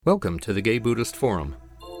Welcome to the Gay Buddhist Forum,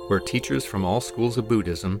 where teachers from all schools of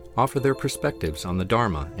Buddhism offer their perspectives on the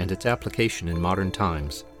Dharma and its application in modern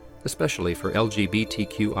times, especially for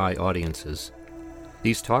LGBTQI audiences.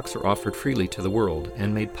 These talks are offered freely to the world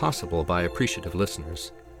and made possible by appreciative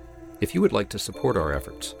listeners. If you would like to support our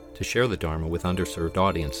efforts to share the Dharma with underserved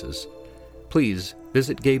audiences, please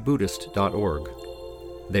visit gaybuddhist.org.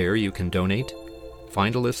 There you can donate,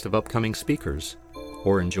 find a list of upcoming speakers,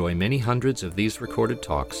 or enjoy many hundreds of these recorded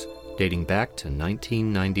talks dating back to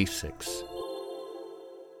 1996.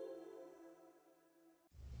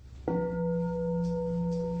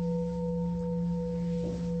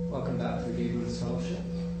 Welcome back to the Gay Buddhist Fellowship.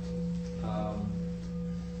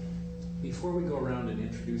 Before we go around and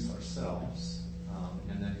introduce ourselves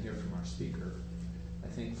and then hear from our speaker, I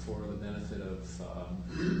think for the benefit of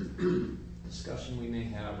discussion we may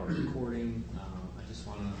have or recording, I just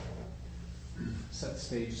want to set the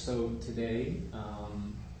stage. So today,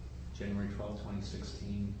 January 12,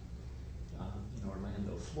 2016, in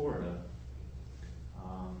Orlando, Florida,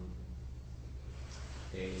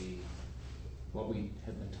 what we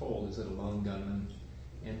have been told is that a lone gunman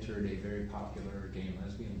entered a very popular gay and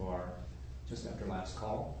lesbian bar just after last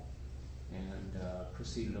call and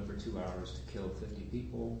proceeded over 2 hours to kill 50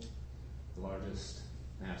 people, the largest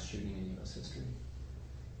mass shooting in U.S. history,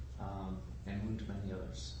 and wound many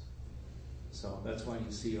others. So that's why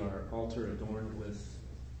you see our altar adorned with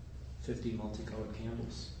 50 multicolored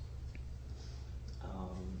candles.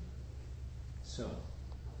 So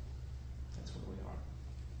that's where we are.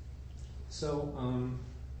 So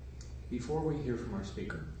before we hear from our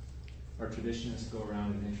speaker, our tradition is to go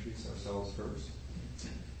around and introduce ourselves first.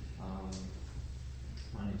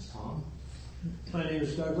 My name is Tom. My name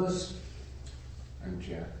is Douglas. I'm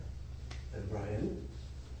Jack. I'm Brian.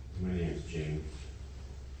 My name is James.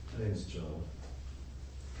 My name is Joe.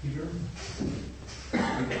 Peter.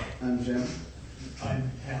 I'm Jim.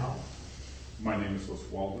 I'm Hal. My name is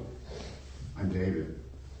Walden. I'm David.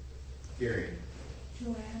 Gary.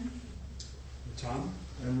 Joanne. Tom.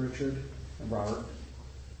 I'm Richard. I'm Robert.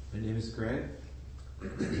 My name is Greg. My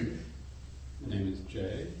name is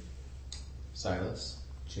Jay. Silas.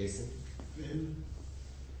 Jason. Ben.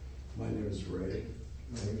 My name is Ray.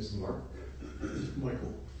 My name is Mark.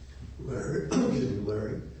 Michael. Larry.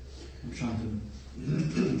 Larry. I'm Shantan.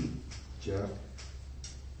 Jeff.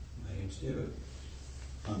 My name's David.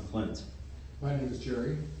 I'm Clint. My name is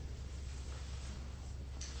Jerry.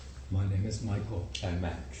 My name is Michael. I'm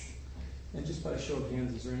Max. And just by a show of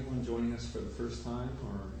hands, is there anyone joining us for the first time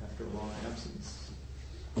or after a long absence?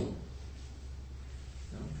 No?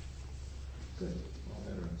 Good. All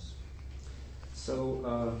veterans.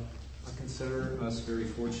 So I consider us very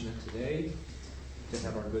fortunate today to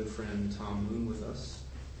have our good friend Tom Moon with us.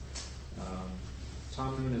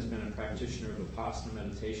 Tom Moon has been a practitioner of Vipassana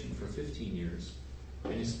meditation for 15 years,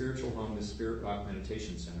 and his spiritual home is Spirit Rock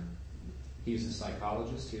Meditation Center. He's a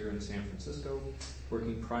psychologist here in San Francisco,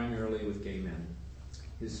 working primarily with gay men.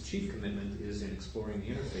 His chief commitment is in exploring the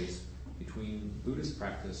interface between Buddhist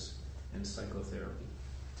practice and psychotherapy.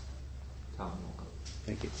 Tom, welcome.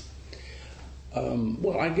 Thank you.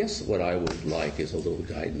 Well, I guess what I would like is a little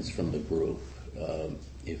guidance from the group,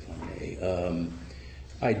 if I may.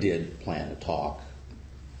 I did plan a talk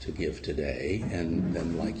to give today, and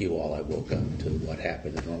then like you all, I woke up to what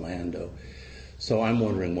happened in Orlando. So I'm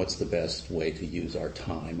wondering what's the best way to use our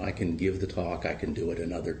time. I can give the talk, I can do it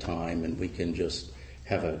another time, and we can just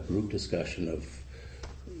have a group discussion of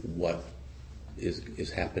what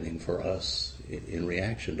is happening for us in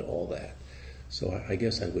reaction to all that. So I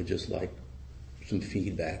guess I would just like some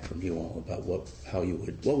feedback from you all about what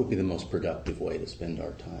would be the most productive way to spend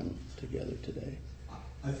our time together today.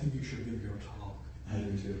 I think you should give your talk. I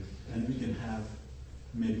do too. And we can have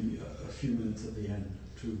maybe a few minutes at the end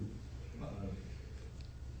to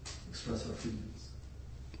express our feelings.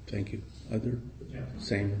 Thank you. Other? Yeah.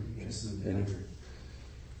 Same? Any? Thank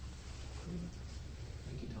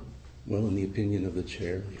you, Tom. Well, in the opinion of the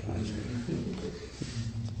chair.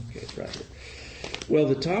 Okay, right. Well,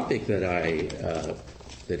 the topic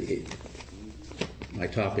my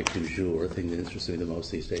topic du jour, the thing that interests me the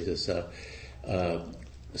most these days, is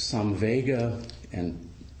Samvega and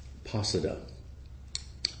Pasada,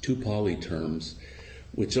 two Pali terms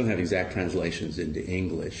which don't have exact translations into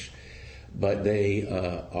English, but they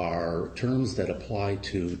are terms that apply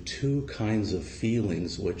to two kinds of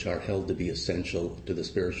feelings which are held to be essential to the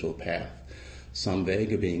spiritual path.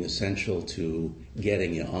 Samvega being essential to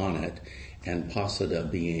getting you on it, and Pasada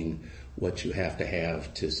being what you have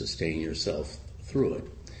to sustain yourself through it.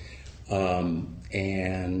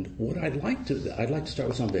 And what I'd like to start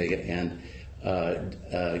with Samvega and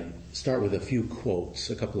start with a few quotes,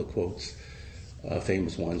 a couple of quotes,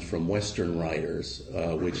 famous ones from Western writers,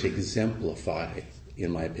 which exemplify,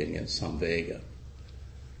 in my opinion, Samvega.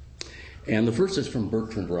 And the first is from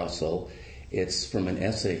Bertrand Russell. It's from an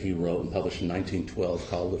essay he wrote and published in 1912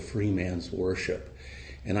 called The Free Man's Worship.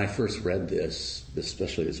 And I first read this,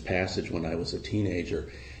 especially this passage, when I was a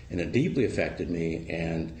teenager, and it deeply affected me.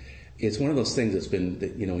 And it's one of those things that's been,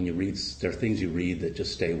 when you read, there are things you read that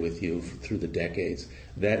just stay with you through the decades.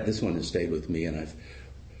 This one has stayed with me, and I've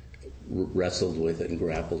wrestled with it and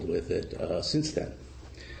grappled with it since then.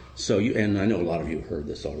 So, and I know a lot of you have heard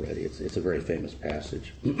this already. It's a very famous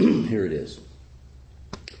passage. Here it is.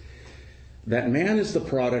 That man is the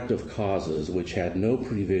product of causes which had no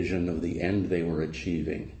prevision of the end they were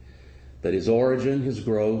achieving. That his origin, his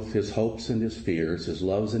growth, his hopes and his fears, his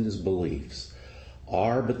loves and his beliefs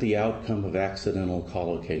are but the outcome of accidental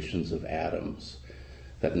collocations of atoms.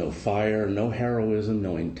 That no fire, no heroism,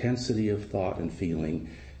 no intensity of thought and feeling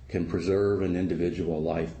can preserve an individual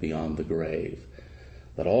life beyond the grave.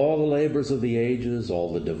 That all the labors of the ages,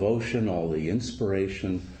 all the devotion, all the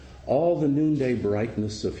inspiration, all the noonday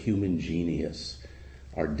brightness of human genius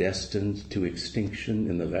are destined to extinction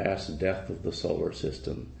in the vast death of the solar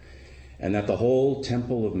system, and that the whole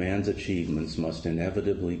temple of man's achievements must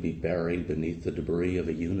inevitably be buried beneath the debris of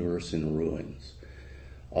a universe in ruins.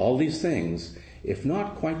 All these things, if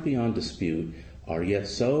not quite beyond dispute, are yet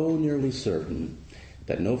so nearly certain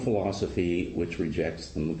that no philosophy which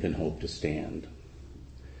rejects them can hope to stand.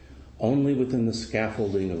 Only within the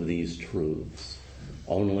scaffolding of these truths,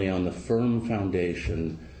 only on the firm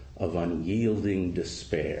foundation of unyielding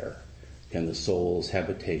despair, can the soul's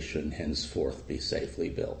habitation henceforth be safely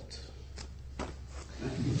built.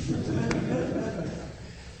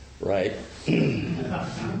 Right?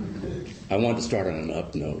 I want to start on an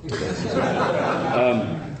up note.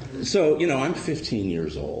 So, I'm 15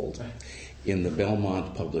 years old in the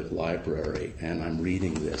Belmont Public Library, and I'm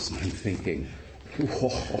reading this, and I'm thinking,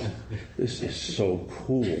 whoa, this is so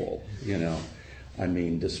cool, I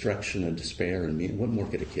mean, destruction and despair and meaning. What more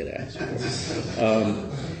could a kid ask for?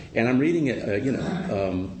 And I'm reading it,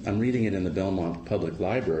 I'm reading it in the Belmont Public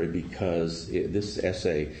Library because this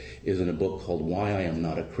essay is in a book called Why I Am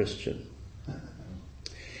Not a Christian.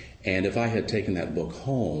 And if I had taken that book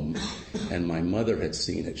home and my mother had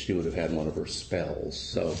seen it, she would have had one of her spells.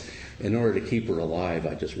 So in order to keep her alive,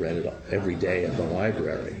 I just read it every day at the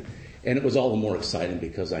library. And it was all the more exciting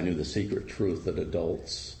because I knew the secret truth that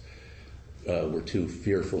adults were too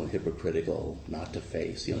fearful and hypocritical not to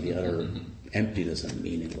face, the utter emptiness and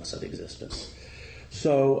meaningless of existence.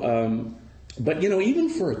 So, but even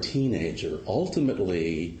for a teenager,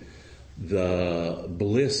 ultimately the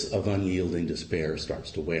bliss of unyielding despair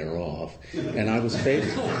starts to wear off. And I was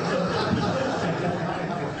faced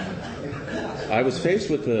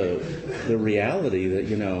with the reality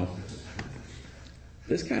that,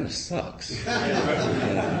 this kind of sucks.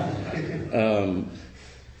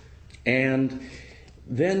 And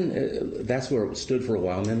then that's where it stood for a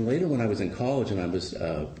while. And then later when I was in college and I was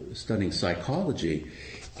studying psychology,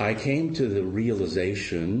 I came to the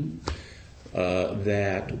realization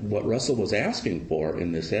that what Russell was asking for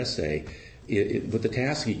in this essay, with the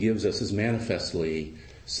task he gives us, is manifestly,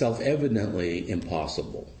 self-evidently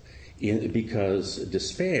impossible. Because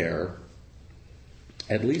despair,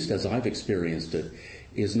 at least as I've experienced it,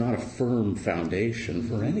 is not a firm foundation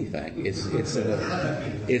for anything. It's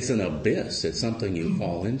an abyss. It's something you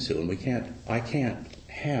fall into, and I can't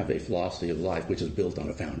have a philosophy of life which is built on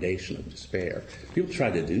a foundation of despair. People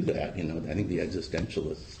try to do that, I think the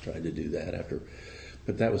existentialists tried to do that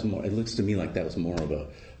but that was more, it looks to me like that was more of a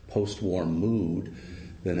post-war mood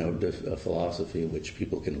than a philosophy which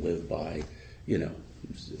people can live by,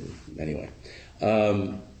 anyway.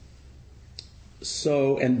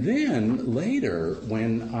 So, and then later,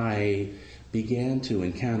 when I began to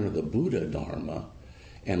encounter the Buddha Dharma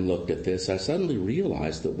and looked at this, I suddenly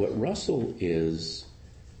realized that what Russell is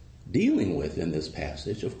dealing with in this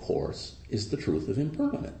passage, of course, is the truth of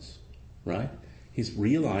impermanence, right? He's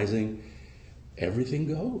realizing everything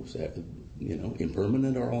goes,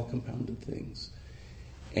 impermanent are all compounded things.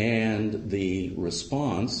 And his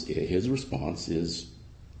response is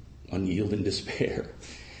unyielding despair.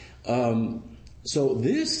 So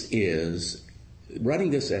writing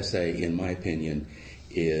this essay, in my opinion,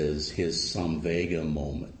 is his Samvega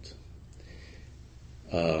moment.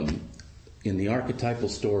 In the archetypal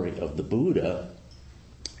story of the Buddha,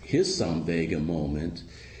 his Samvega moment,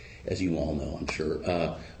 as you all know, I'm sure,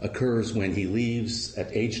 occurs when he leaves, at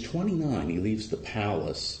age 29, he leaves the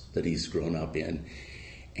palace that he's grown up in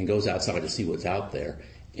and goes outside to see what's out there.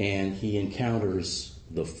 And he encounters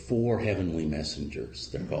the four heavenly messengers,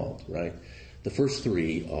 they're called, right? The first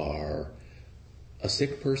three are a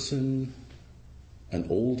sick person, an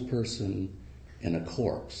old person, and a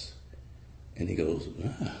corpse. And he goes,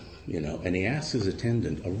 and he asks his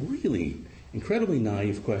attendant a really incredibly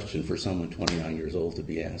naive question for someone 29 years old to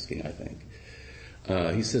be asking, I think.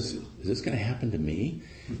 He says, is this going to happen to me?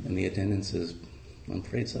 And the attendant says, I'm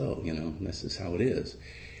afraid so, this is how it is.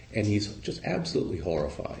 And he's just absolutely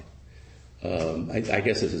horrified. I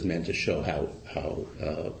guess this is meant to show how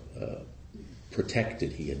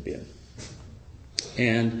protected he had been.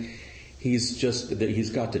 And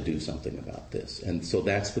he's got to do something about this. And so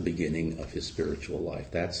that's the beginning of his spiritual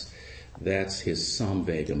life. That's his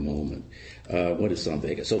Samvega moment. What is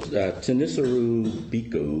Samvega? So Thanissaro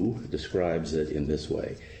Bhikkhu describes it in this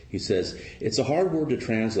way. He says, it's a hard word to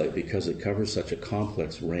translate because it covers such a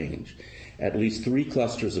complex range, at least three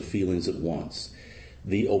clusters of feelings at once.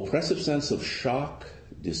 The oppressive sense of shock,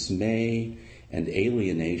 dismay, and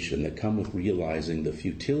alienation that come with realizing the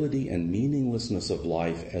futility and meaninglessness of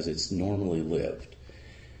life as it's normally lived.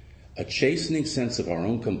 A chastening sense of our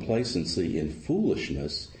own complacency in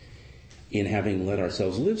foolishness in having let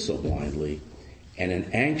ourselves live so blindly, and an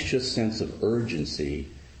anxious sense of urgency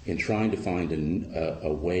in trying to find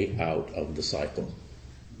a way out of the cycle.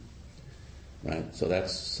 Right? So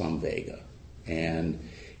that's Samvega. And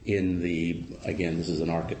again, this is an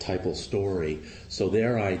archetypal story. So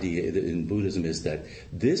their idea in Buddhism is that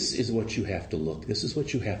this is what you have to this is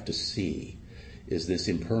what you have to see, is this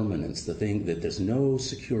impermanence, the thing that there's no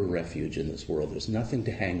secure refuge in this world. There's nothing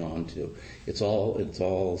to hang on to. It's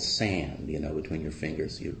all sand, between your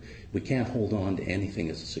fingers. We can't hold on to anything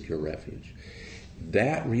as a secure refuge.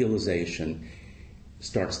 That realization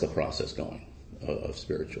starts the process going of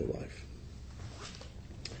spiritual life.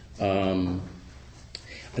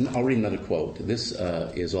 And I'll read another quote. This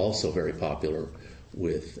is also very popular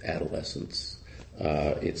with adolescents.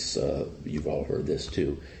 You've all heard this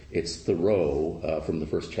too. It's Thoreau from the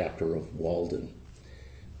first chapter of Walden.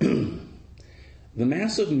 The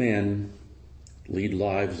mass of men lead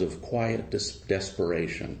lives of quiet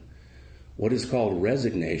desperation. What is called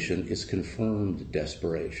resignation is confirmed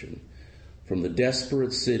desperation. From the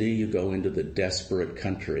desperate city, you go into the desperate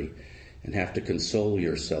country and have to console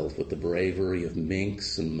yourself with the bravery of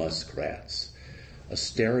minks and muskrats. A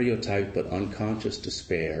stereotyped but unconscious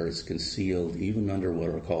despair is concealed even under what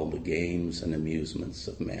are called the games and amusements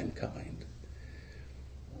of mankind.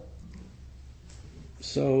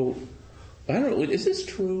 So, I don't know, is this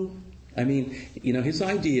true? I mean, his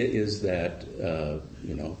idea is that,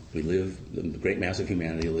 we live, the great mass of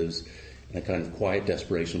humanity lives in a kind of quiet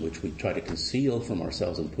desperation which we try to conceal from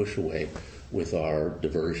ourselves and push away with our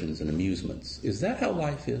diversions and amusements. Is that how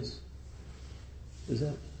life is? Is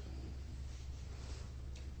that?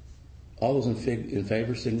 All those in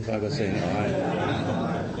favor signify by saying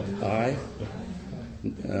aye. Aye.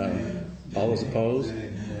 All those opposed?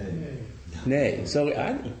 Nay. So,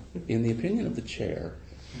 in the opinion of the chair,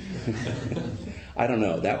 I don't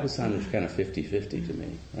know. That was kind of 50-50 to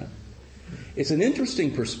me. Right? It's an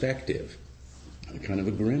interesting perspective, kind of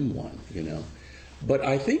a grim one, But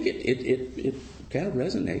I think it kind of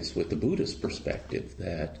resonates with the Buddhist perspective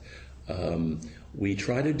that we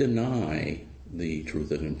try to deny the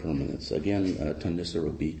truth of impermanence. Again,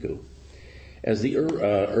 Thanissaro Bhikkhu. As the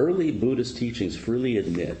early Buddhist teachings freely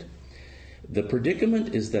admit, the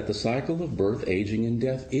predicament is that the cycle of birth, aging, and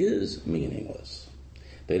death is meaningless.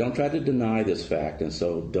 They don't try to deny this fact, and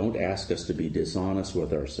so don't ask us to be dishonest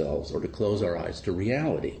with ourselves or to close our eyes to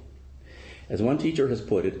reality. As one teacher has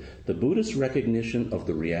put it, the Buddhist recognition of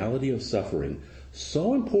the reality of suffering,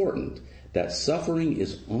 so important that suffering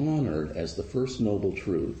is honored as the first noble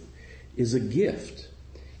truth, is a gift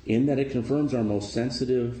in that it confirms our most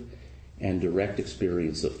sensitive and direct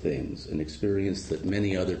experience of things, an experience that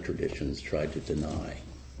many other traditions try to deny.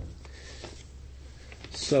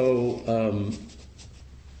 So,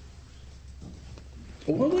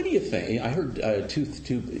 what do you think? I heard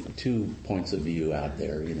two points of view out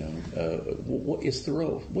there. What is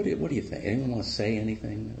Thoreau? What do you think? Anyone want to say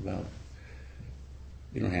anything about?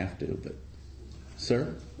 You don't have to, but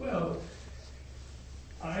sir. Well,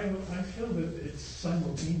 I feel that it's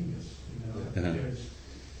simultaneous. Uh-huh.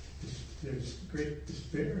 There's great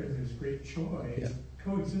despair and there's great joy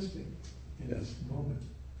coexisting in this moment.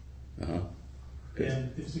 Uh-huh. Good.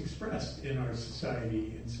 And it's expressed in our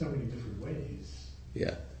society in so many different ways.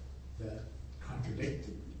 Yeah. That contradict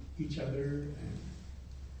each other and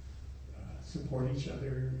support each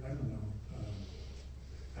other. I don't know.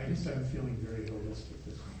 I guess I'm feeling very holistic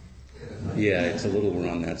this Yeah, it's a little, we're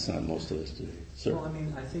on that side, most of us do. Sir? Well, I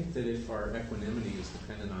mean, I think that if our equanimity is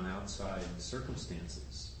dependent on outside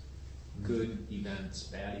circumstances, good events,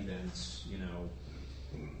 bad events,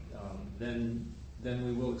 then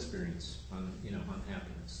we will experience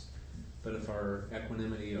unhappiness. But if our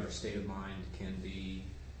equanimity, our state of mind can be,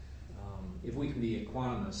 if we can be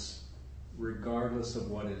equanimous regardless of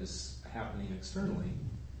what is happening externally,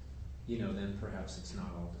 then perhaps it's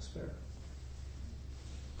not all despair.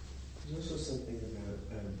 There's also something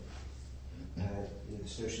about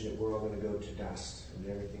this notion that we're all going to go to dust, and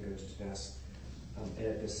everything goes to dust. And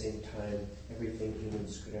at the same time, everything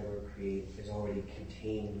humans could ever create is already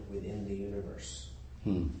contained within the universe.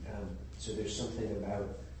 So there's something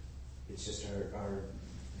about, it's just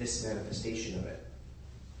this manifestation of it,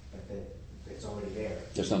 but that it's already there.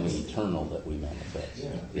 There's something eternal that we manifest.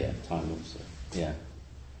 Yeah, timeless. Yeah.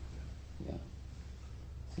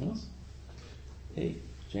 What else? Hey,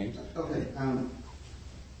 James? Okay,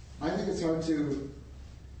 I think it's hard to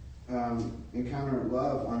encounter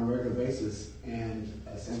love on a regular basis and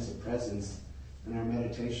a sense of presence in our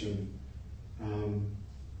meditation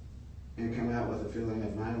and come out with a feeling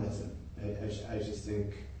of nihilism. I just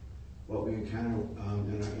think what we encounter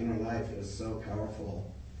in our inner life is so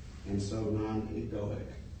powerful and so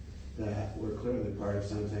non-egoic that we're clearly part of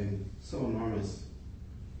something so enormous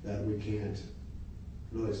that we can't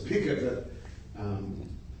really speak of it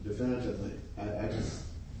definitively.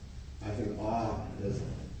 I think awe is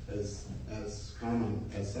as common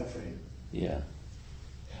as suffering. Yeah.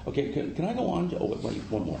 Okay, can I go on to, wait,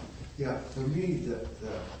 one more. Yeah, for me, the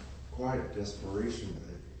quiet desperation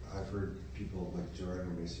that I've heard people like Joanna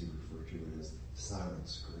Macy refer to it as silent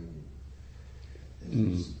screaming.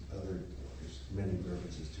 And there's many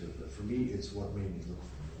references to it, but for me, it's what made me look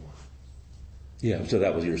for more. Yeah, so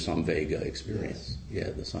that was your Samvega experience. Yes.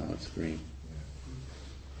 Yeah, the silent scream.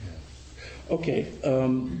 Okay.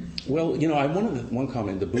 Well, one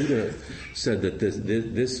comment. The Buddha said that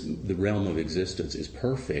the realm of existence is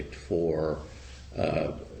perfect for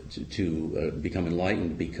to become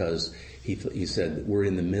enlightened, because he said we're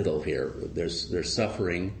in the middle here. There's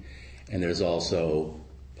suffering, and there's also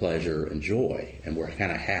pleasure and joy, and we're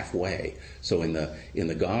kind of halfway. So in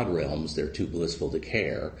the God realms, they're too blissful to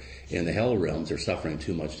care. In the hell realms, they're suffering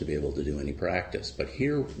too much to be able to do any practice. But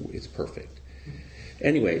here, it's perfect.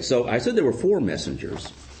 Anyway, so I said there were 4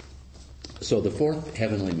 messengers. So the 4th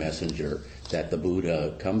heavenly messenger that the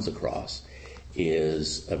Buddha comes across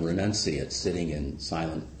is a renunciate sitting in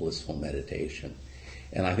silent, blissful meditation.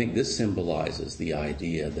 And I think this symbolizes the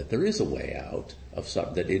idea that there is a way out of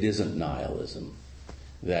that it isn't nihilism,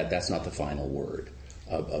 that's not the final word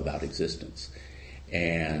about existence,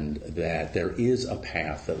 and that there is a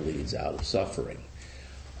path that leads out of suffering.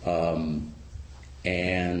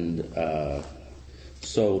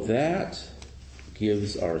 So that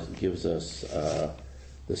gives us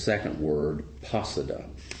the second word, pasada,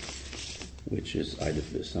 which is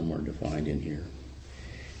somewhere defined in here.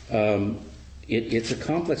 It's a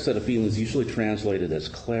complex set of feelings, usually translated as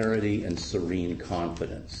clarity and serene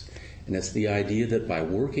confidence. And it's the idea that by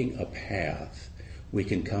working a path, we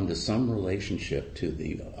can come to some relationship to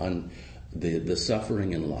the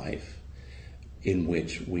suffering in life in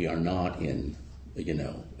which we are not in,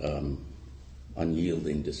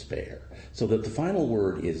 unyielding despair. So that the final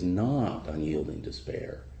word is not unyielding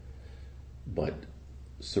despair, but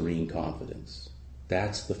serene confidence.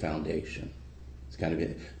 That's the foundation. It's kind of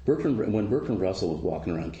when Bertrand Russell was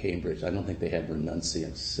walking around Cambridge, I don't think they had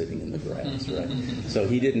renunciants sitting in the grass, right? So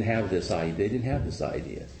he didn't have this idea. They didn't have this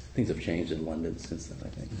idea. Things have changed in London since then, I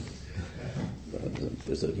think.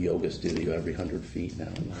 There's a yoga studio every 100 feet now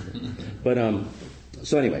in London. But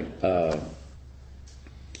so anyway.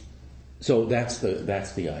 So that's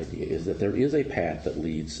the idea, is that there is a path that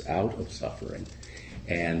leads out of suffering,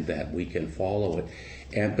 and that we can follow it.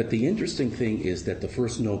 But the interesting thing is that the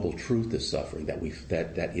first noble truth is suffering. That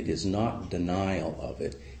it is not denial of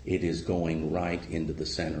it; it is going right into the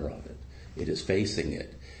center of it. It is facing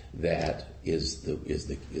it. That is the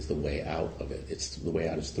way out of it. It's the way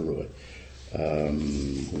out is through it.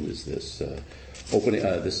 Who is this?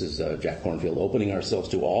 This is Jack Kornfield. Opening ourselves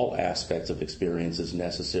to all aspects of experience is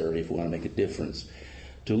necessary if we want to make a difference.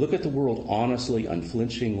 To look at the world honestly,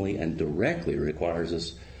 unflinchingly, and directly requires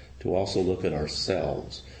us to also look at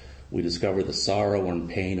ourselves. We discover the sorrow and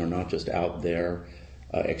pain are not just out there,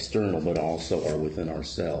 external, but also are within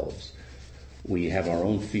ourselves. We have our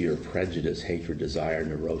own fear, prejudice, hatred, desire,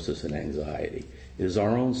 neurosis, and anxiety. It is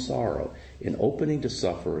our own sorrow. In opening to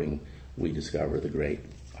suffering, we discover the great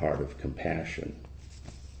heart of compassion.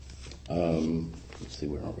 Let's see,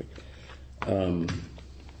 where are we?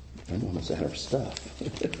 I'm almost out of stuff.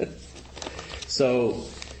 So,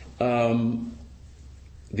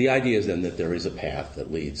 the idea is then that there is a path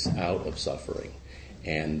that leads out of suffering,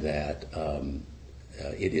 and that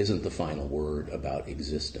it isn't the final word about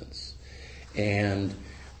existence. And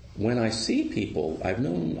when I see people, I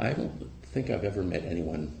don't think I've ever met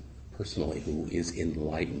anyone personally who is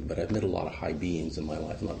enlightened, but I've met a lot of high beings in my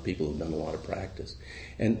life, a lot of people who've done a lot of practice.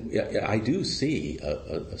 And I do see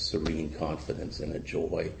a serene confidence and a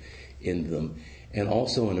joy in them, and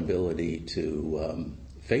also an ability to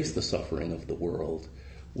face the suffering of the world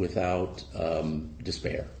without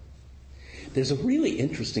despair. There's a really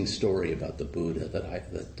interesting story about the Buddha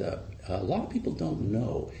that a lot of people don't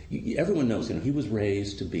know. Everyone knows, he was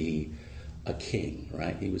raised to be a king,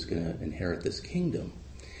 right? He was going to inherit this kingdom.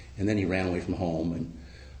 And then he ran away from home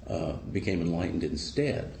and became enlightened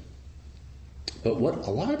instead. But what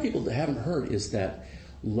a lot of people haven't heard is that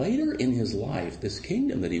later in his life, this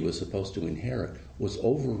kingdom that he was supposed to inherit was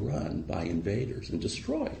overrun by invaders and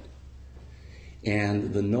destroyed.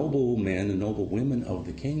 And the noble men and noble women of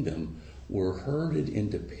the kingdom were herded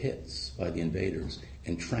into pits by the invaders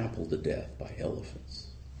and trampled to death by elephants.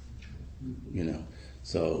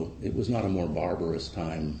 So it was not a more barbarous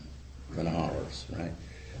time than ours, right?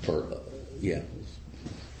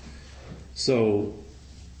 So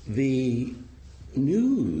the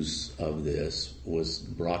news of this was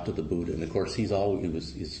brought to the Buddha, and of course his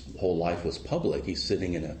whole life was public. He's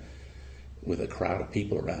sitting with a crowd of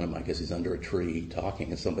people around him. I guess he's under a tree talking,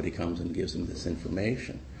 and somebody comes and gives him this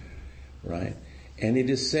information, right? And it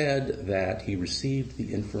is said that he received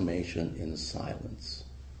the information in silence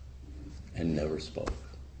and never spoke,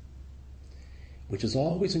 which has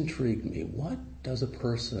always intrigued me. What does a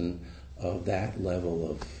person of that level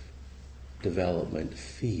of development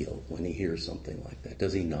feel when he hears something like that?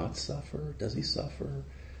 Does he not suffer? Does he suffer?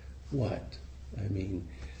 What? I mean,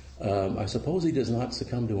 I suppose he does not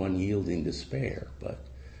succumb to unyielding despair, but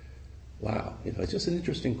wow, it's just an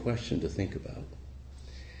interesting question to think about.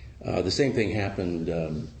 The same thing happened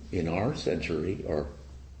in our century, or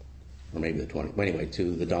maybe the 20th, anyway,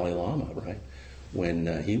 to the Dalai Lama, right?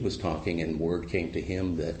 When he was talking and word came to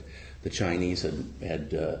him that the Chinese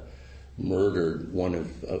had murdered one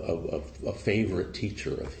of a favorite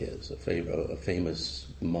teacher of his, a famous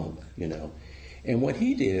monk, And what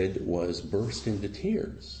he did was burst into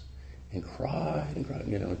tears and cried and cried,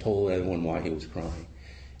 and told everyone why he was crying.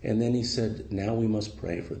 And then he said, "Now we must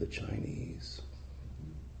pray for the Chinese."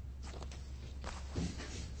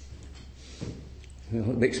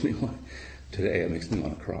 It makes me want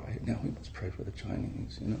to cry. Now we must pray for the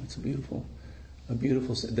Chinese. It's a beautiful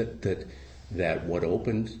that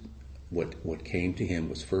what came to him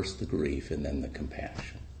was first the grief and then the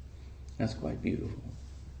compassion. That's quite beautiful,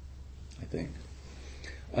 I think.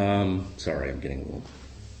 Sorry, I'm getting a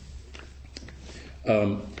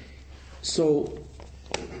little. So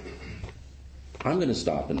I'm going to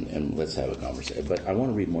stop and let's have a conversation. But I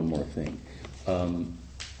want to read one more thing.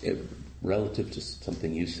 Relative to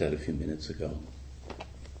something you said a few minutes ago.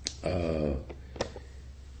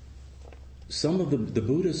 Some of the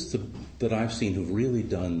Buddhists that I've seen who've really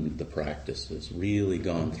done the practices, really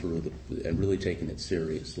gone through and really taken it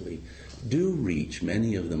seriously, do reach,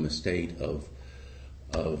 many of them, a state of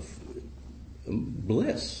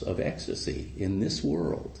bliss, of ecstasy in this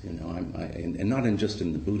world. And not just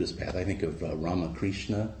in the Buddhist path. I think of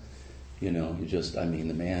Ramakrishna. The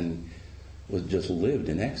man just lived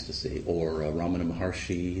in ecstasy. Or Ramana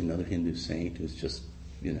Maharshi, another Hindu saint who's just,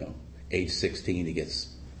 age 16, he gets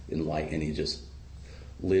enlightened, and he just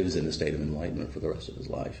lives in a state of enlightenment for the rest of his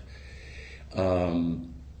life.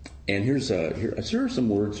 And here are some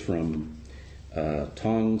words from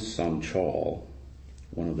Tong Samchol,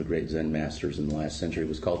 one of the great Zen masters in the last century. It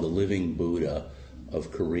was called the Living Buddha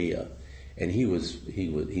of Korea, and he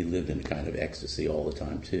lived in a kind of ecstasy all the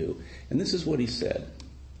time too. And this is what he said: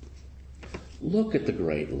 "Look at the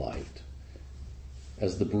great light.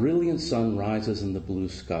 As the brilliant sun rises in the blue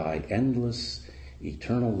sky, endless,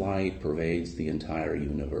 eternal light pervades the entire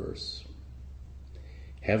universe.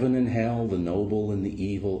 Heaven and hell, the noble and the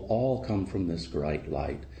evil, all come from this bright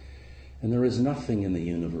light. And there is nothing in the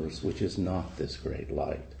universe which is not this great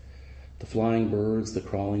light. The flying birds, the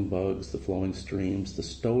crawling bugs, the flowing streams, the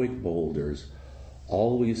stoic boulders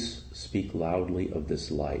always speak loudly of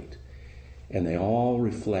this light, and they all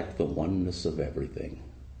reflect the oneness of everything.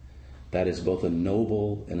 That is both a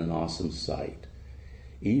noble and an awesome sight.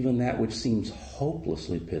 Even that which seems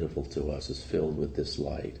hopelessly pitiful to us is filled with this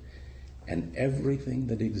light, and everything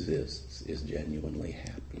that exists is genuinely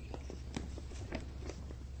happy."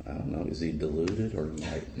 I don't know, is he deluded or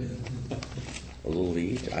enlightened? A little of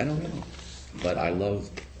each? I don't know. But I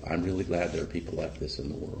love I'm really glad there are people like this in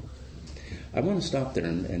the world. I want to stop there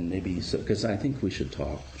and maybe, because I think we should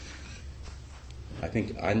talk. I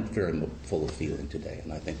think I'm very full of feeling today,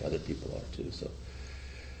 and I think other people are too. So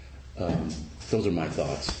those are my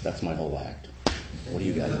thoughts. That's my whole act. What do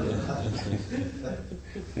you guys do?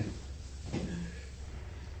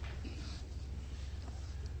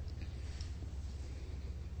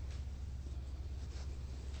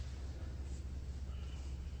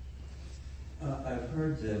 I've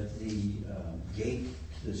heard that the gate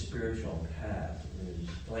to the spiritual path is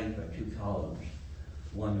flanked by two columns.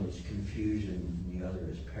 One is confusion, and the other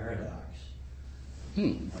is paradox.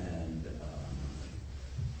 And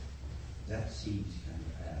that seems kind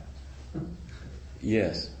of apt.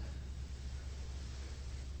 Yes.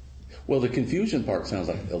 Well, the confusion part sounds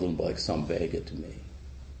like a little bit like Samvega to me.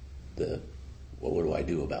 What do I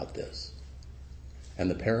do about this? And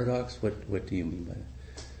the paradox, what do you mean by that?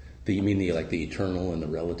 Do you mean the eternal and the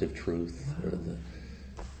relative truth, or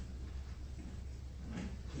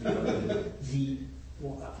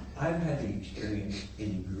Well, I've had the experience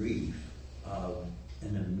in grief of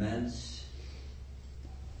an immense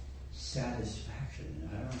satisfaction.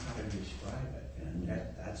 I don't know how to describe it, and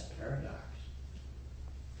that's paradox.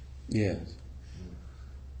 Yes.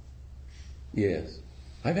 Yes.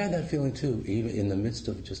 I've had that feeling too, even in the midst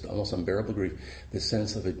of just almost unbearable grief, the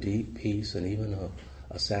sense of a deep peace and even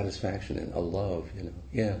a satisfaction and a love,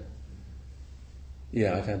 Yeah.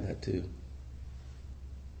 Yeah, I've had that too.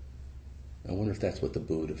 I wonder if that's what the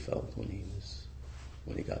Buddha felt when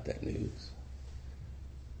he got that news.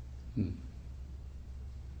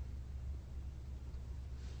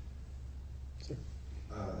 Sir?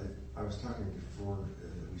 I was talking before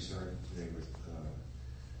we started today with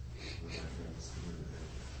my friends.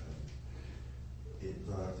 It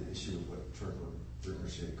brought up the issue of what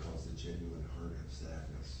Ricochet calls the genuine heart of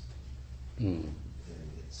sadness. And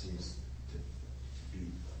it seems to be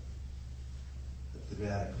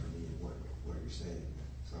thematic for me in what you're saying,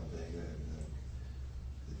 Samvega, and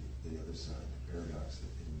the other side, the paradox,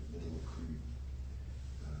 that in the middle of grief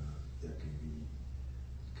there can be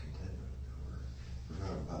contentment, or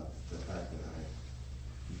how about the fact that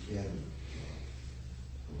you can be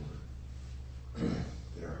loved, or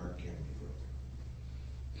that our heart can be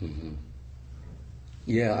broken. Mm-hmm.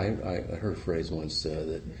 Yeah, I heard a phrase once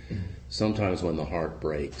that sometimes when the heart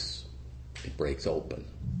breaks, it breaks open,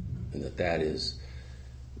 and that is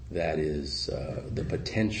the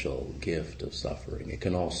potential gift of suffering. It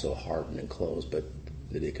can also harden and close, but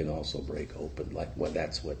that it can also break open.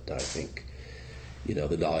 That's what I think,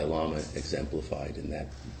 the Dalai Lama exemplified in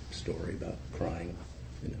that story about crying,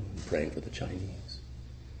 and praying for the Chinese.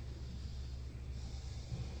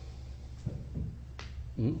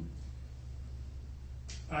 Hmm?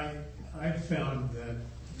 I found that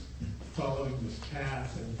following this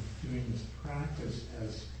path and doing this practice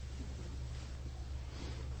has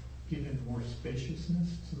given more spaciousness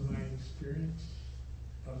to my experience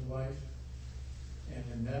of life, and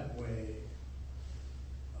in that way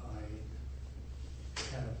I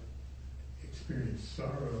have experienced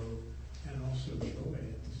sorrow and also joy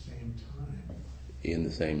at the same time. In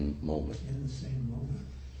the same moment. In the same moment.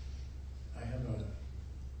 I have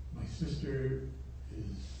my sister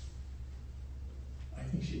I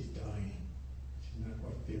think she's dying. She's not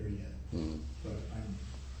quite there yet. But I'm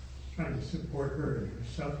trying to support her in her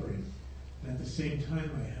suffering. And at the same time,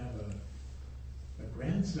 I have a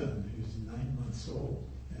grandson who's 9 months old,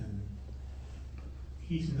 and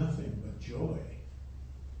he's nothing but joy.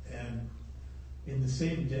 And in the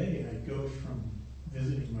same day, I go from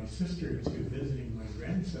visiting my sister to visiting my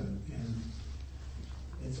grandson, and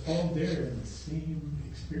it's all there in the same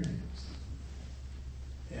experience.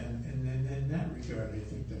 And in that regard, I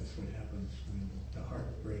think that's what happens when the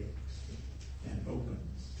heart breaks and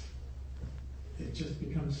opens. It just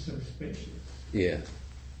becomes so spacious. Yeah.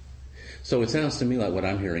 So it sounds to me like what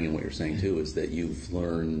I'm hearing and what you're saying too is that you've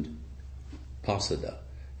learned Pasada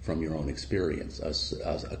from your own experience, as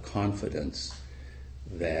a confidence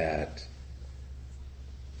that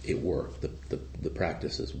it worked, the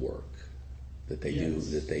practices work, that they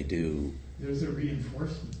do. There's a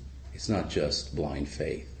reinforcement. It's not just blind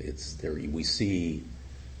faith. It's there. We see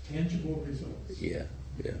tangible results. Yeah.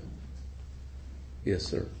 Yes,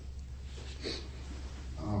 sir.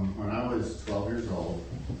 When I was 12 years old,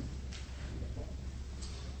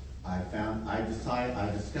 I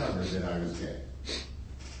discovered that I was gay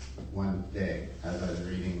one day as I was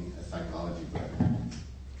reading a psychology book.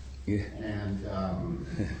 Yeah. And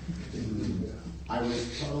I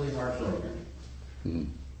was totally heartbroken.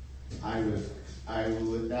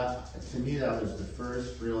 To me, that was the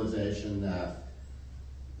first realization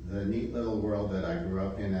the neat little world that I grew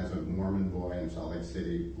up in as a Mormon boy in Salt Lake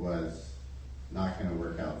City was not going to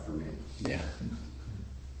work out for me. Yeah.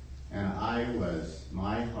 And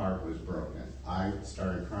my heart was broken. I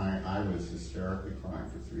started crying. I was hysterically crying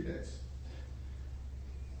for 3 days.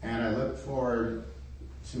 And I looked forward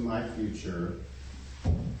to my future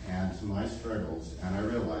and to my struggles, and I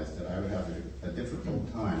realized that I would have a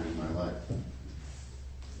difficult time in my life.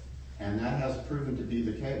 And that has proven to be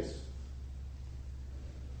the case.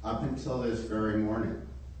 Up until this very morning,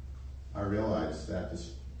 I realized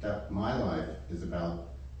that my life is about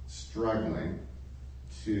struggling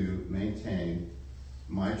to maintain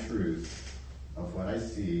my truth of what I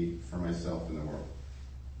see for myself in the world.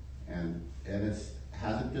 And it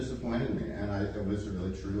hasn't disappointed me, and it was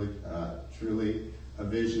really, truly a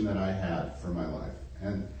vision that I had for my life.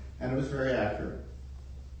 And it was very accurate.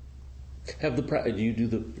 Do you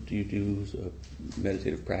do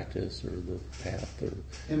meditative practice or the path or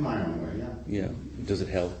In my own way, yeah. yeah? Does it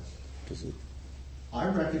help? I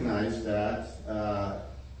recognize that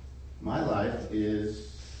my life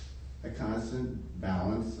is a constant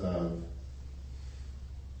balance of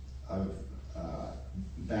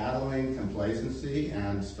battling complacency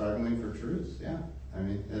and struggling for truth. Yeah, I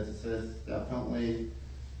mean it's definitely,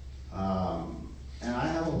 and I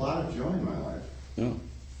have a lot of joy in my life. Oh,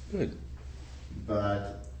 good.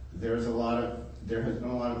 But there has been a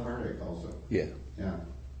lot of heartache also. Yeah. Yeah.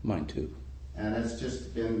 Mine too. And it's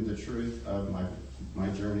just been the truth of my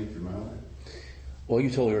journey through my life. Well, you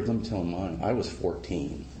told her. Let me tell mine. I was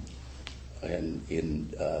 14, and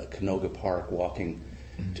in Canoga Park, walking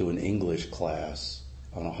to an English class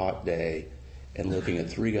on a hot day, and looking at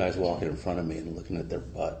 3 guys walking in front of me and looking at their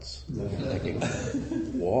butts, thinking,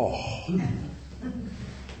 "Whoa,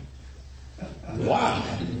 wow!"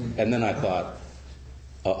 And then I thought,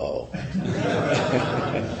 "Uh-oh."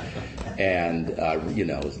 And,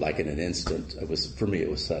 it was like in an instant. For me, it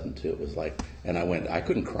was sudden too. It was like, and I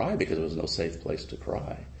couldn't cry because there was no safe place to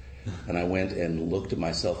cry. And I went and looked at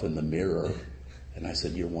myself in the mirror, and I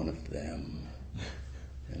said, "You're one of them."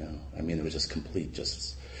 It was just complete,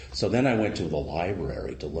 so then I went to the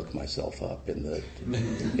library to look myself up in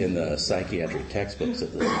the psychiatric textbooks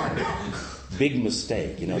at the time. Big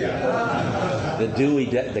mistake, the Dewey,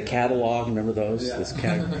 the catalog, remember those?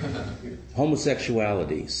 Yeah.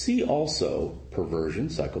 Homosexuality. See also perversion,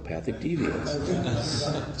 psychopathic deviance.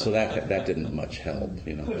 So that didn't much help,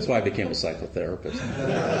 That's why I became a psychotherapist.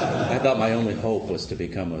 I thought my only hope was to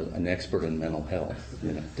become an expert in mental health.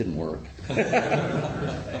 It didn't work.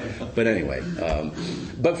 But anyway,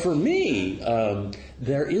 but for me,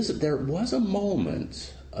 there was a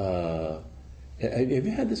moment. Have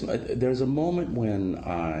you had this? There's a moment when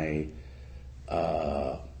I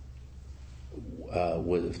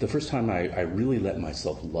was the first time I really let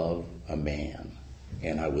myself love a man,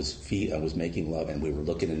 and I was making love, and we were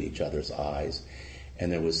looking in each other's eyes,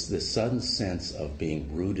 and there was this sudden sense of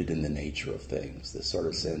being rooted in the nature of things. This sort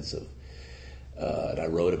of sense of, and I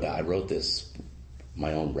wrote this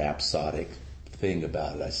my own rhapsodic thing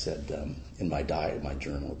about it. I said in my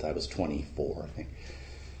journal, I was 24, I think.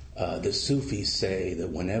 The Sufis say that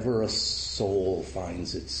whenever a soul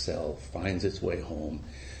finds its way home,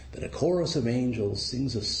 that a chorus of angels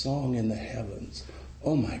sings a song in the heavens.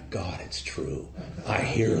 Oh my God, it's true. I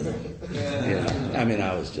hear them.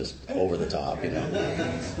 I was just over the top,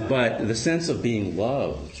 But the sense of being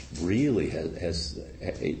loved really has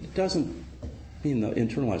it doesn't mean the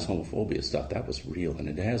internalized homophobia stuff. That was real, and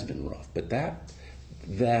it has been rough. But that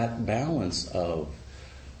balance of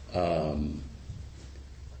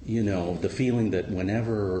the feeling that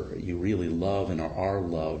whenever you really love and are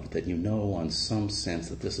loved, that on some sense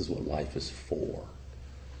that this is what life is for.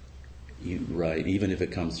 Right, even if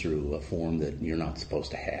it comes through a form that you're not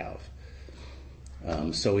supposed to have.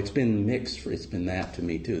 So it's been mixed. It's been that to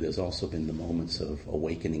me too. There's also been the moments of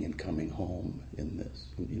awakening and coming home in this.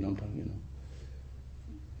 You know what I'm talking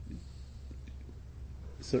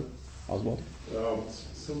Sir Oswald?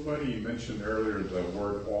 Somebody mentioned earlier the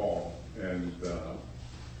word all, and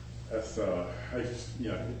it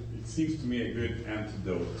seems to me a good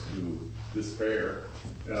antidote to despair.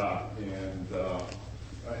 And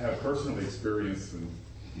I have personal experience in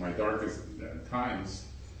my darkest times,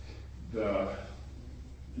 in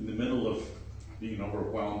the middle of being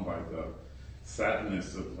overwhelmed by the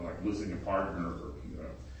sadness of losing a partner or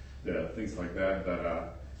things like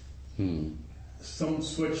that, some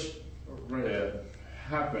switch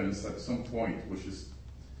happens at some point, which is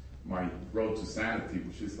my road to sanity,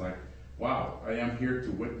 which is like, wow, I am here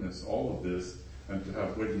to witness all of this and to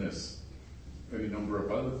have witnessed any number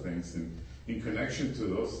of other things. And in connection to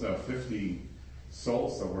those 50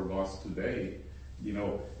 souls that were lost today,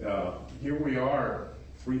 Here we are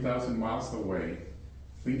 3,000 miles away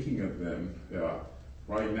thinking of them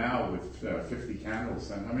right now with 50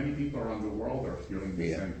 candles. And how many people around the world are feeling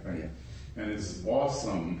the same thing? Yeah. And it's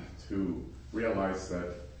awesome to realize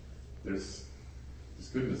that there's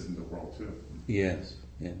goodness in the world too. Yes,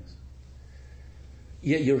 yes.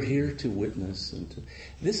 Yeah, you're here to witness.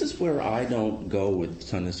 This is where I don't go with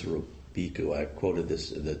Tanisaru Bhikkhu. I quoted this,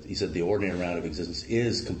 that he said the ordinary round of existence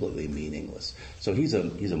is completely meaningless. So he's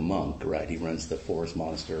a monk, right? He runs the forest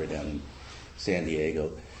monastery down in San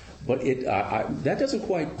Diego. But that doesn't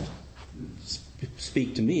quite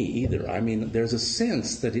speak to me either. I mean, there's a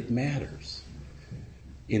sense that it matters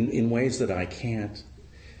in ways that I can't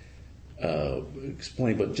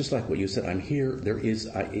explain. But just like what you said, I'm here.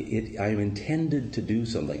 I'm intended to do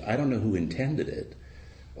something. I don't know who intended it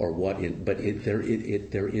or what, but there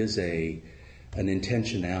is an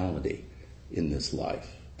intentionality in this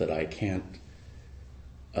life that I can't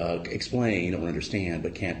explain or understand,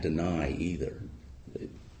 but can't deny either.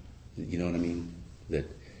 You know what I mean? That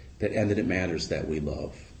it matters that we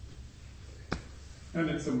love. And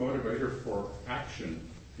it's a motivator for action,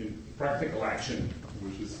 in practical action,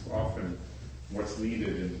 which is often what's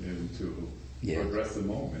needed to address the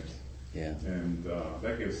moment. Yeah. And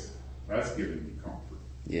that's giving me comfort.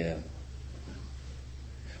 Yeah.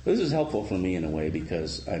 Well, this is helpful for me in a way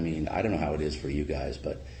because, I mean, I don't know how it is for you guys,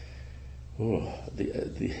 but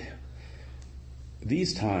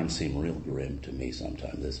these times seem real grim to me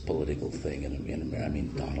sometimes, this political thing. And I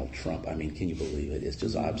mean, Donald Trump, I mean, can you believe it? It's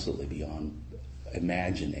just absolutely beyond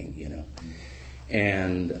imagining, you know.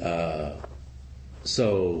 And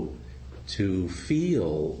so to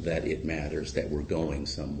feel that it matters, that we're going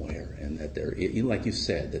somewhere, and that like you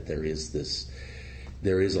said, that there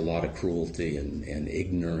is a lot of cruelty and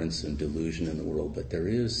ignorance and delusion in the world, but there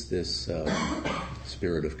is this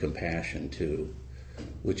spirit of compassion too,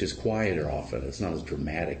 which is quieter often. It's not as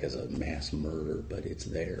dramatic as a mass murder, but it's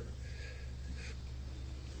there.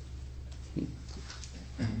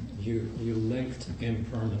 You linked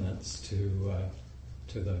impermanence to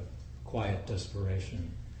the quiet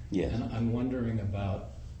desperation. Yes. And I'm wondering about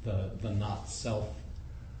the not self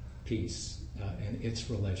piece and its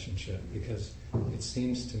relationship, because it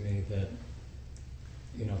seems to me that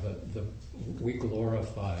we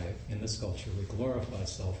glorify, in this culture, we glorify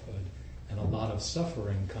selfhood, and a lot of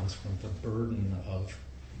suffering comes from the burden of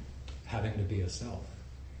having to be a self.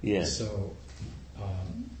 Yes. So,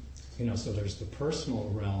 so there's the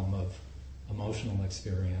personal realm of emotional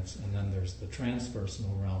experience, and then there's the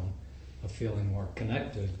transpersonal realm of feeling more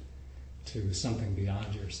connected to something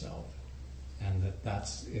beyond yourself, and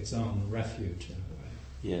that's its own refuge in a way.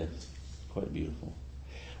 Yes, quite beautiful.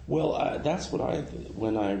 Well, that's what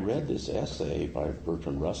when I read this essay by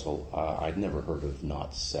Bertrand Russell, I'd never heard of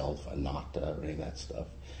not self, anatta, or any of that stuff.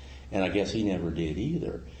 And I guess he never did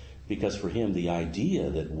either, because for him the idea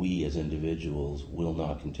that we as individuals will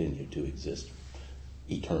not continue to exist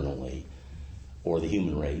eternally, or the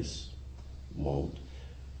human race won't,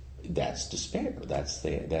 that's despair. That's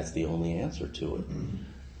the only answer to it.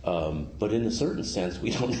 But in a certain sense, we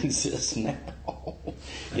don't exist now.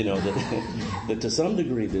 That to some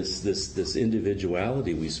degree, this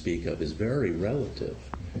individuality we speak of is very relative,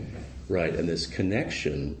 right? And this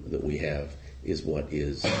connection that we have is what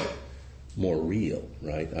is more real,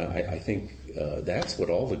 right? I think that's what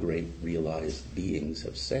all the great realized beings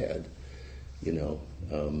have said. That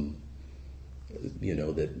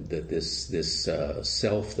this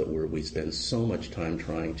self that we spend so much time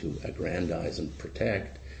trying to aggrandize and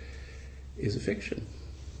protect is a fiction.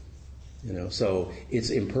 So it's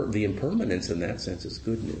the impermanence in that sense is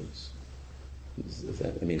good news. Is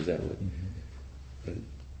that what? Mm-hmm.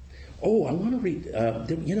 Oh, I want to read.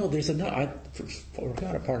 There's another. I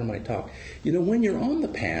forgot a part of my talk. When you're on the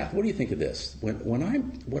path, what do you think of this?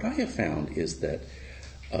 What I have found is that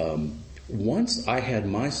once I had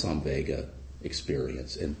my Samvega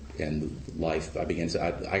experience and life, I began to say,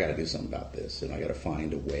 I got to do something about this, and I got to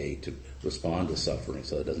find a way to respond to suffering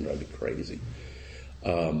so it doesn't drive me crazy.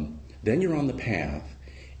 Then you're on the path,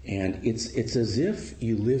 and it's as if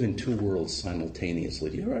you live in two worlds simultaneously.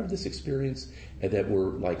 Do you ever have this experience that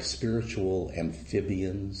we're like spiritual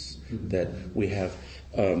amphibians, that we have?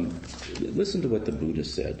 Listen to what the Buddha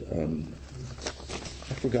said.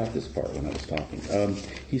 I forgot this part when I was talking.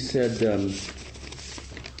 He said,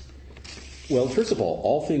 well, first of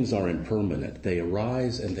all things are impermanent. They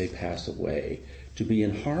arise and they pass away. To be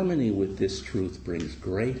in harmony with this truth brings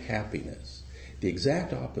great happiness. The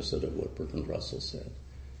exact opposite of what Bertrand Russell said.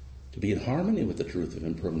 To be in harmony with the truth of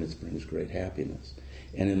impermanence brings great happiness.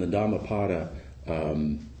 And in the Dhammapada,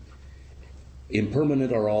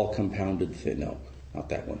 impermanent are all compounded things. No, not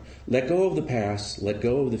that one. Let go of the past, let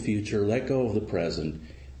go of the future, let go of the present,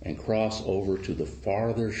 and cross over to the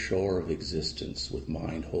farther shore of existence with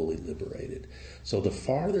mind wholly liberated. So the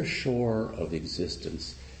farther shore of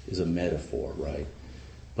existence is a metaphor, right?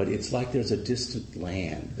 But it's like there's a distant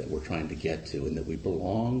land that we're trying to get to and that we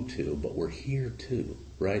belong to, but we're here too,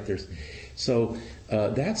 right? That's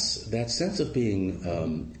that sense of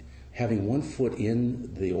being, having one foot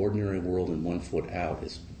in the ordinary world and one foot out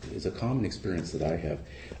is a common experience that I have.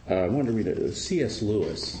 I wanted to read C.S.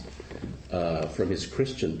 Lewis, from his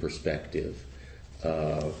Christian perspective,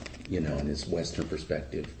 and his Western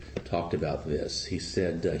perspective, talked about this. He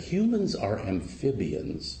said, humans are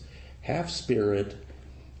amphibians, half spirit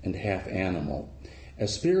and half animal.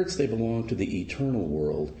 As spirits, they belong to the eternal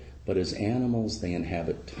world, but as animals, they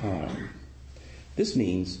inhabit time. This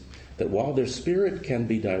means that while their spirit can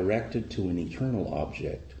be directed to an eternal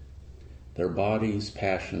object, their bodies,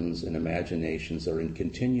 passions, and imaginations are in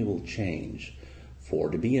continual change, for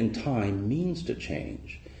to be in time means to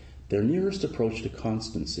change. Their nearest approach to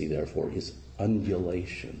constancy, therefore, is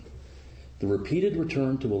undulation, the repeated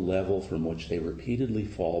return to a level from which they repeatedly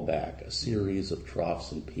fall back, a series of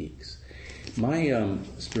troughs and peaks. My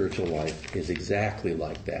spiritual life is exactly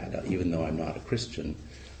like that, even though I'm not a Christian.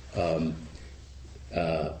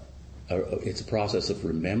 It's a process of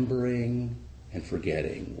remembering and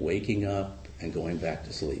forgetting, waking up and going back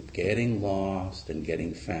to sleep, getting lost and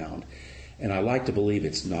getting found. And I like to believe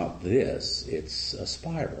it's not this, it's a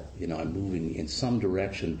spiral. I'm moving in some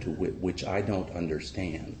direction to which I don't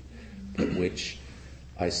understand, but which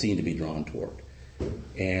I seem to be drawn toward.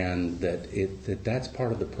 And that's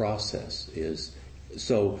part of the process.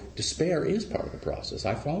 So despair is part of the process.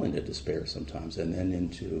 I fall into despair sometimes and then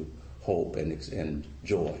into hope and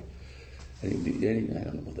joy. I don't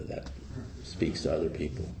know whether that speaks to other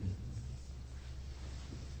people.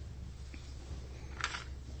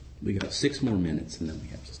 We got 6 more minutes and then we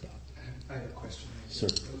have to stop. I have a question. Sir.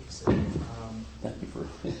 Thank you for,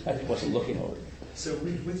 I wasn't looking over it. So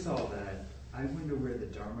with all that, I wonder where the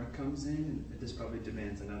Dharma comes in, and this probably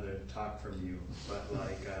demands another talk from you, but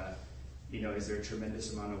is there a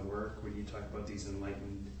tremendous amount of work when you talk about these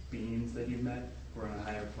enlightened beings that you've met who are on a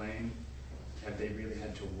higher plane? Have they really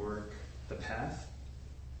had to work the path?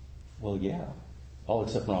 Well, yeah. All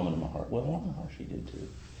except Ramana Maharshi. Well, Ramana Maharshi did too.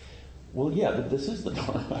 Well, yeah, this is the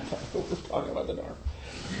Dharma. I thought we were talking about the Dharma.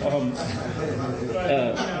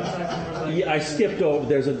 I skipped over.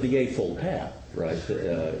 There's the Eightfold Path, right?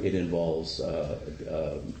 It involves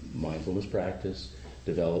mindfulness practice,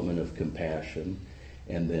 development of compassion,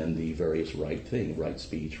 and then the various right things: right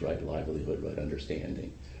speech, right livelihood, right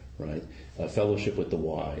understanding, right? Fellowship with the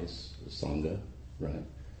wise, Sangha, right?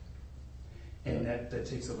 And that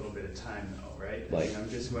takes a little bit of time, though, right? I'm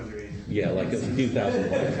just wondering. Yeah, like a few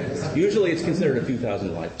thousand lifetimes. Usually it's considered a few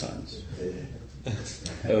thousand lifetimes.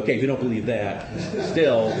 Okay, if you don't believe that,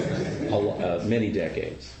 still many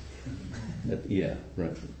decades. Yeah,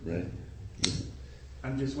 right.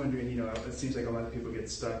 I'm just wondering, it seems like a lot of people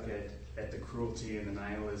get stuck at the cruelty and the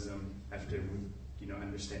nihilism after,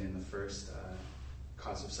 understanding the first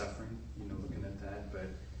cause of suffering, looking at that. But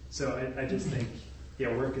so I just think,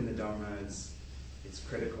 work in the Dharma it's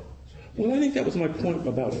critical. Well, I think that was my point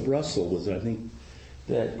about Russell, was I think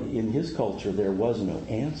that in his culture there was no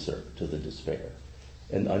answer to the despair.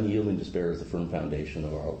 And unyielding despair is the firm foundation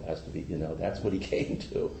of our, has to be, that's what he came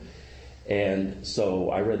to. And so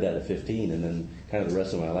I read that at 15, and then kind of the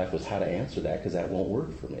rest of my life was how to answer that, because that won't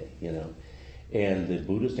work for me, And the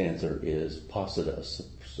Buddhist answer is Pasada,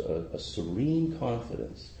 a serene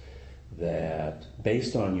confidence that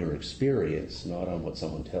based on your experience, not on what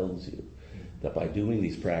someone tells you, that by doing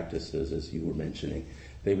these practices, as you were mentioning,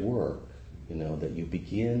 they work, that you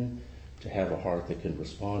begin to have a heart that can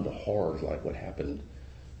respond to horrors like what happened,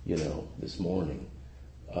 this morning,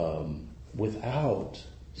 without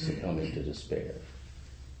succumbing to despair,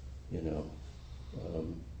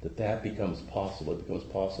 that becomes possible. It becomes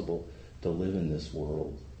possible to live in this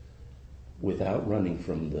world without running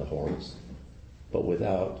from the horrors, but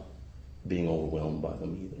without being overwhelmed by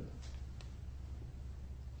them either.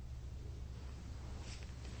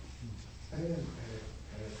 I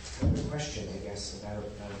have a question, I guess, about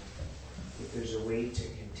if there's a way to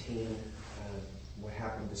contain what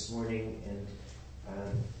happened this morning, and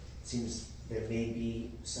it seems there may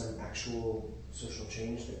be some actual social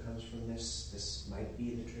change that comes from this. This might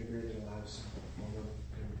be the trigger that allows some form of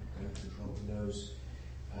kind of control, who knows.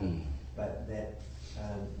 But that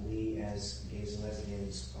we as gays and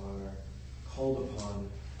lesbians are called upon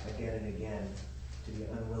again and again to be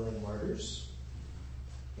unwilling martyrs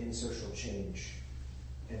in social change,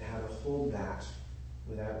 and how to hold that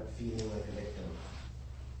without feeling like a victim.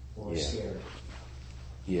 or Yeah. scared?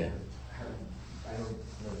 Yeah. I don't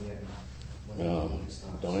know yet.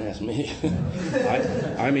 Don't ask me.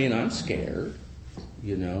 I mean, I'm scared,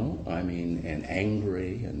 and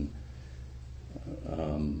angry, and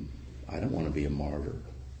I don't want to be a martyr.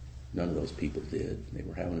 None of those people did. They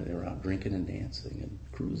were out drinking and dancing and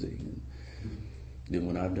cruising and doing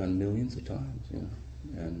what I've done millions of times,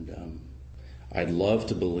 And I'd love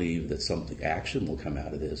to believe that action will come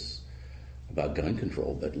out of this about gun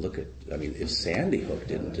control, but if Sandy Hook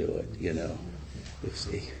didn't do it,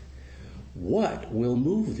 what will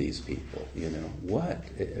move these people?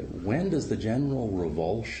 When does the general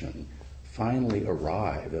revulsion finally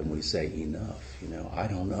arrive and we say enough? I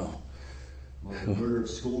don't know. Well, the murder of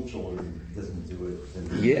school children doesn't do it.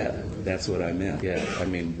 Then Yeah, that's what I meant. Yeah,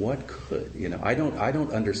 what could? I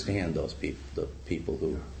don't understand those people, the people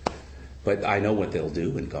who, but I know what they'll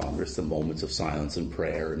do in Congress, the moments of silence and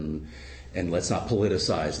prayer, and let's not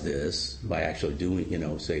politicize this by actually doing,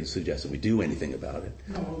 suggesting we do anything about it.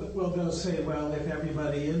 No, well, they'll say, well, if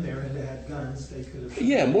everybody in there had guns, they could have...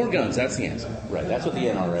 Yeah, more guns, that's the answer. Right, that's what the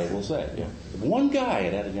NRA will say. Yeah. If one guy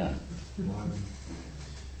had a gun.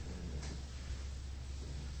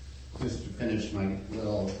 Just to finish my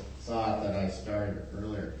little thought that I started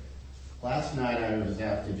earlier. Last night I was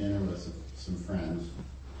out to dinner with some friends,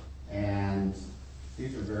 and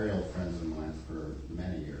these are very old friends of mine for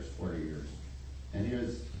many years, 40 years. And he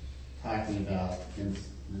was talking about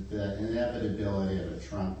the inevitability of a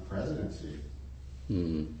Trump presidency.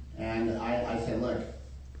 Mm-hmm. And I said, look,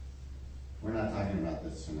 we're not talking about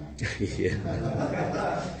this tonight. Yeah.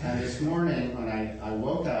 And this morning when I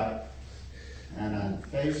woke up, and on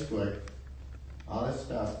Facebook, all this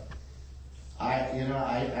stuff, I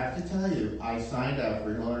have to tell you, I signed up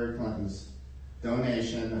for Hillary Clinton's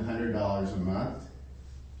donation, $100 a month.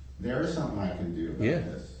 There's something I can do about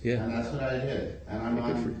this. Yeah. And that's what I did. And I'm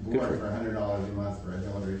on board for $100 a month for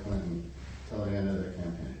Hillary Clinton till the end of their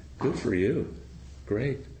campaign. Good for you.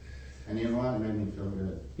 Great. And you know what? It made me feel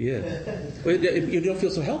good. Yeah. But you don't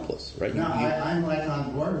feel so helpless, right? No, I'm like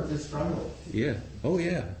on board with this struggle. Yeah. Oh,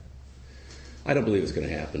 yeah. I don't believe it's going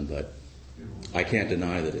to happen, but I can't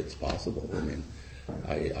deny that it's possible.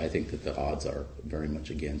 I think that the odds are very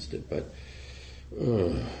much against it. But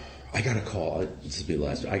I got a call. This will be the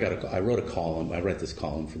last. I wrote a column. I read this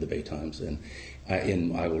column for the Bay Times, and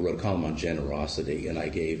I wrote a column on generosity, and I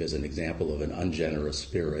gave as an example of an ungenerous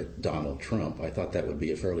spirit Donald Trump. I thought that would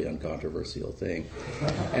be a fairly uncontroversial thing,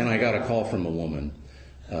 and I got a call from a woman.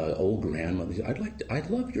 Old grandmother, I'd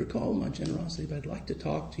love your column on generosity, but I'd like to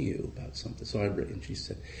talk to you about something. So I read, and she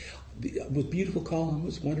said, it was a beautiful column, it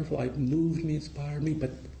was wonderful, it moved me, inspired me,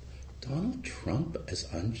 but Donald Trump as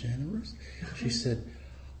ungenerous? She said,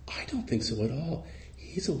 I don't think so at all.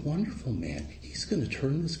 He's a wonderful man. He's going to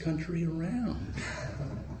turn this country around.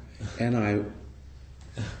 And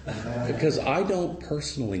because I don't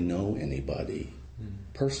personally know anybody,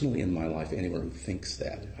 personally in my life, anywhere who thinks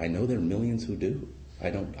that. I know there are millions who do. I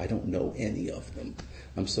don't know any of them.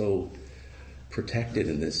 I'm so protected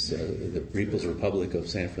in this the People's Republic of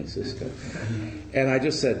San Francisco. And I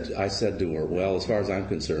said to her, well, as far as I'm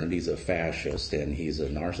concerned, he's a fascist and he's a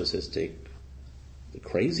narcissistic,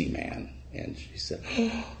 crazy man. And she said,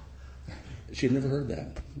 she'd never heard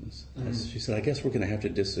that. She said, I guess we're going to have to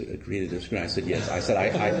agree to disagree. I said, yes. I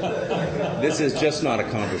said, this is just not a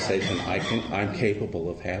conversation I'm capable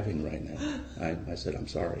of having right now. I said, I'm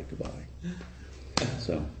sorry, goodbye.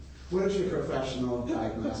 So, what is your professional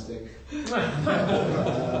diagnostic?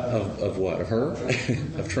 Of what? Of her?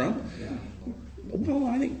 Of Trump? Yeah. Well,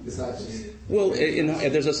 I think. Besides just. Well,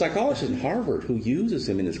 there's a psychologist in Harvard who uses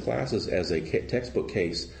him in his classes as a textbook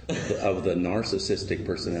case of the narcissistic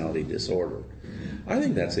personality disorder. I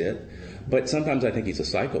think that's it. But sometimes I think he's a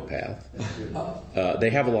psychopath.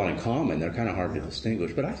 They have a lot in common. They're kind of hard to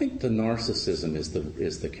distinguish. But I think the narcissism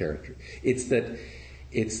is the character.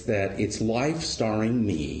 It's life starring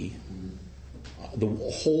me. The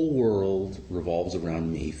whole world revolves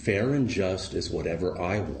around me. Fair and just is whatever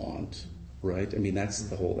I want, right?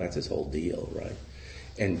 That's his whole deal, right?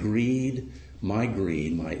 And greed,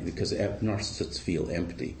 because narcissists feel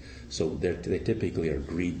empty, so they typically are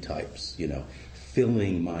greed types,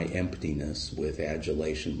 filling my emptiness with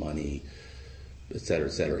adulation, money, et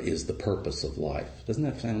cetera, is the purpose of life. Doesn't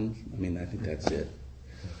that sound? I think that's it.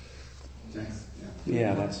 Thanks.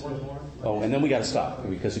 Yeah, that's. Oh, and then we got to stop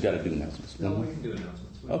because we got to do announcements. No, we can do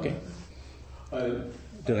announcements. Okay.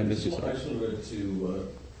 Did I miss you? Sorry. I just wanted to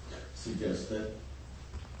suggest that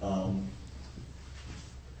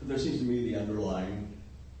there seems to me the underlying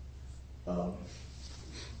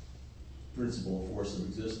principle, force of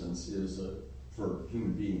existence is for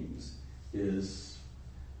human beings is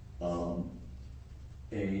a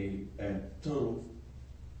total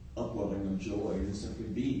upwelling of joy to simply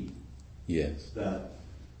be. Yes. That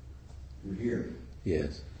we're here.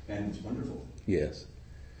 Yes. And it's wonderful. Yes.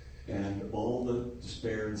 And all the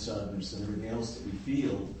despair and sadness and everything else that we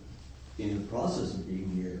feel in the process of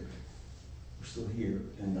being here, we're still here,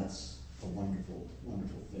 and that's a wonderful,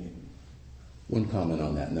 wonderful thing. One comment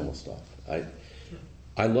on that, and then we'll stop.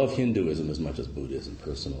 I love Hinduism as much as Buddhism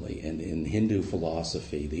personally, and in Hindu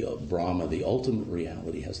philosophy, the Brahma, the ultimate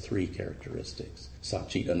reality, has three characteristics: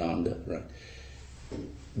 Satchit Ananda, right?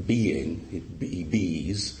 Being,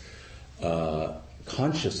 bees,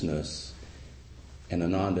 consciousness, and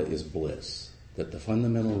Ananda is bliss. That the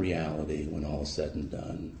fundamental reality, when all is said and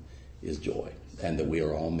done, is joy, and that we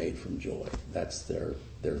are all made from joy. That's the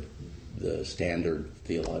standard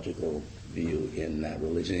theological view in that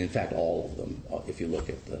religion. In fact, all of them, if you look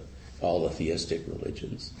at all the theistic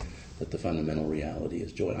religions, that the fundamental reality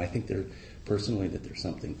is joy. And I think personally that there's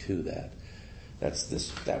something to that.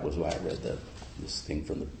 That was why I read this thing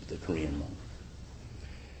from the Korean monk.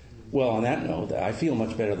 Well, on that note, I feel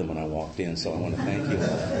much better than when I walked in, so I want to thank you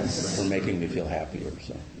for making me feel happier.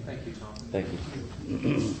 So, thank you, Tom. Thank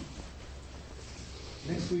you.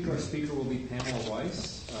 Next week, our speaker will be Pamela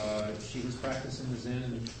Weiss. She has practiced in the Zen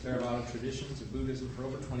and Theravada traditions of Buddhism for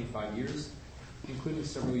over 25 years, including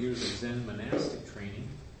several years of Zen monastic training.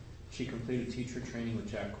 She completed teacher training with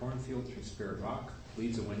Jack Kornfield through Spirit Rock,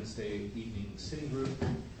 leads a Wednesday evening sitting group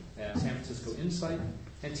at San Francisco Insight,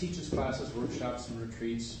 and teaches classes, workshops, and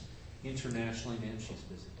retreats internationally, and she's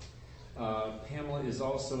busy. Pamela is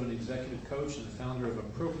also an executive coach and the founder of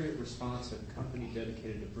Appropriate Response, a company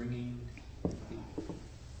dedicated to bringing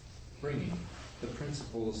the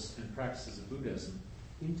principles and practices of Buddhism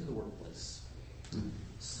into the workplace.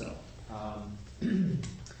 So,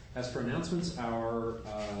 as for announcements, our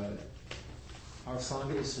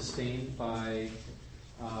Sangha is sustained by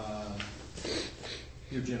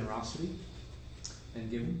your generosity and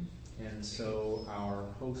giving. And so our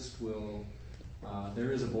host will,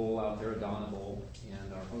 there is a bowl out there, a Dana bowl,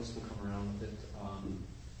 and our host will come around with it.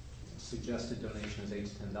 Suggested donation is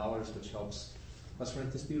 $8 to $10, which helps us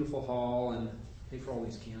rent this beautiful hall and pay for all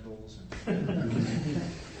these candles and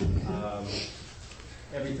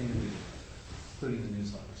everything that we do, including the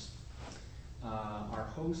newsletters. Our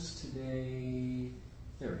host today,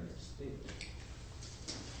 there he is, David.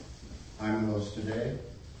 I'm the host today,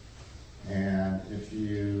 and if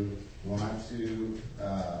you want to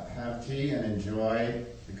have tea and enjoy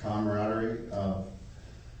the camaraderie of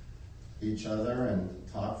each other and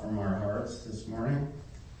talk from our hearts this morning,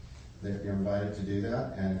 that you're invited to do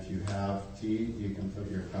that. And if you have tea, you can put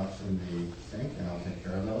your cups in the sink and I'll take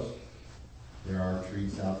care of those. There are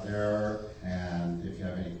treats out there, and if you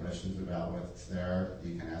have any questions about what's there,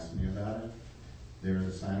 you can ask me about it. There's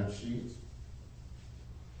a sign-up sheet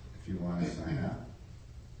if you want to sign up.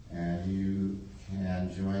 And you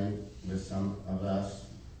can join with some of us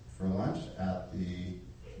for lunch at the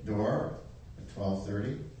door at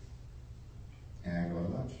 12:30 and go to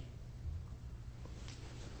lunch.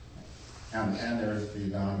 And there's the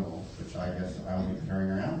dongle, which I guess I'll be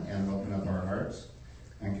carrying around, and open up our hearts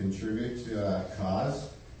and contribute to a cause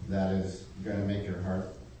that is going to make your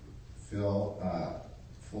heart feel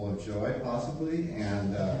full of joy, possibly,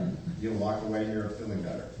 and you'll walk away here feeling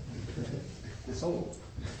better. Sold.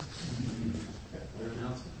 Other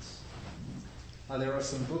announcements. There are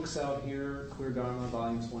some books out here, Clear Dharma,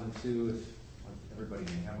 Volumes 1 and 2. If everybody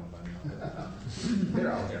may have one by now, but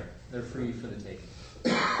they're out there. They're free for the taking.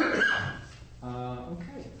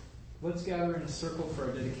 Okay. Let's gather in a circle for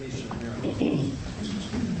our dedication of miracle.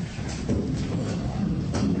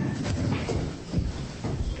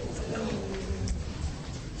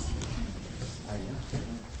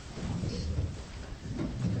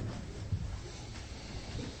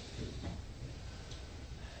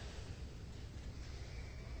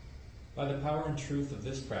 By the power and truth of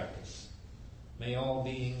this practice, may all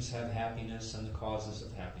beings have happiness and the causes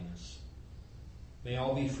of happiness. May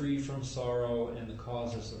all be free from sorrow and the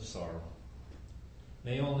causes of sorrow.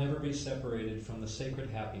 May all never be separated from the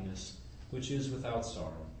sacred happiness which is without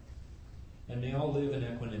sorrow. And may all live in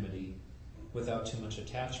equanimity, without too much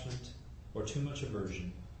attachment or too much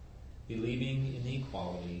aversion, believing in the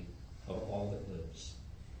equality of all that lives.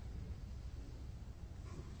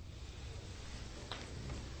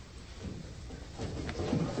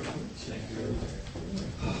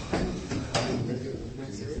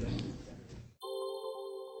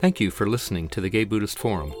 Thank you for listening to the Gay Buddhist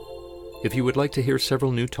Forum. If you would like to hear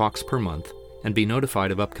several new talks per month and be notified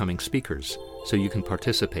of upcoming speakers so you can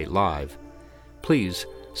participate live, please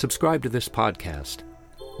subscribe to this podcast,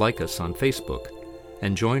 like us on Facebook,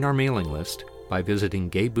 and join our mailing list by visiting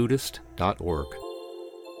gaybuddhist.org.